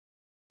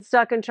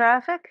Stuck in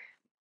traffic?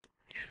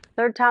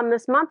 Third time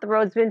this month, the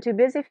road's been too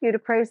busy for you to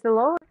praise the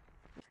Lord.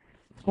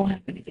 Won't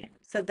happen again.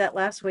 Said that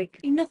last week.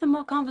 Ain't nothing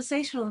more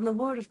conversational than the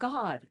Word of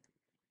God.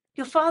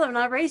 Your father and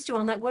I raised you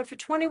on that word for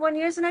 21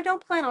 years, and I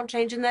don't plan on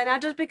changing that now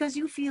just because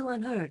you feel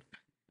unheard.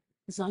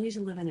 As long as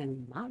you're living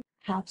in my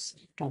house,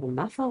 driving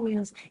my four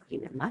wheels,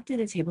 eating at my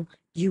dinner table,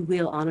 you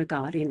will honor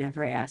God in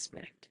every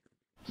aspect.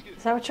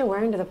 Is that what you're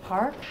wearing to the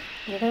park?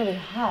 You're gonna be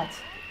hot.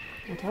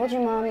 I told you,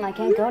 Mom, I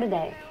can't go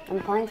today. I'm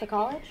applying for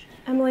college.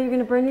 Emily, you're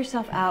gonna burn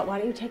yourself out. Why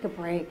don't you take a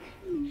break?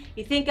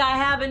 You think I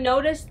haven't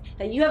noticed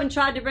that you haven't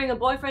tried to bring a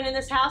boyfriend in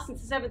this house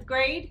since the 7th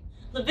grade?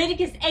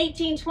 Leviticus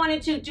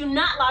 18:22, do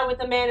not lie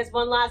with a man as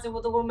one lies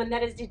with a woman.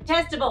 That is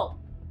detestable.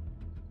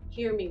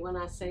 Hear me when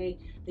I say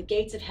the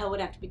gates of hell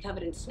would have to be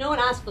covered in snow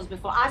and icicles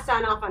before I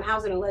sign off on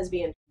housing a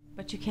lesbian.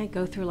 But you can't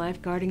go through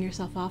life guarding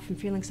yourself off from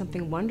feeling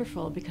something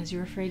wonderful because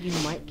you're afraid you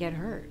might get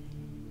hurt.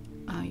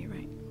 Oh, you're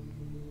right.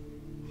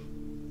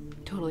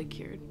 Totally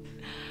cured.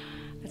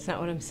 That's not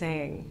what I'm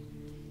saying.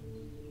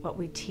 What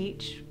we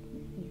teach,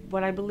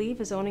 what I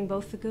believe is owning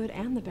both the good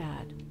and the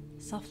bad.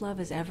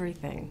 Self-love is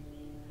everything.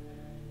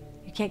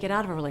 You can't get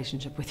out of a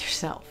relationship with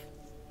yourself.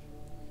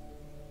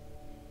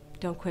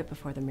 Don't quit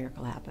before the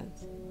miracle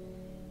happens.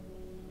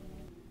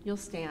 You'll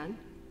stand,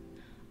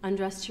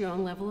 undress to your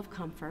own level of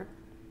comfort,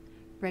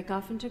 break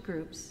off into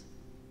groups,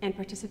 and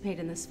participate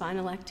in this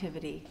final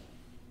activity,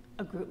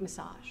 a group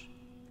massage.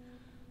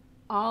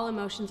 All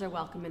emotions are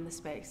welcome in the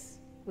space.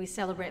 We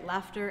celebrate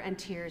laughter and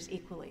tears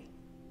equally.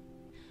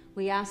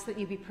 We ask that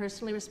you be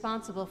personally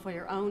responsible for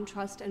your own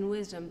trust and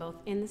wisdom both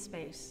in the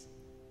space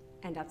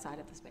and outside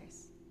of the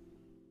space.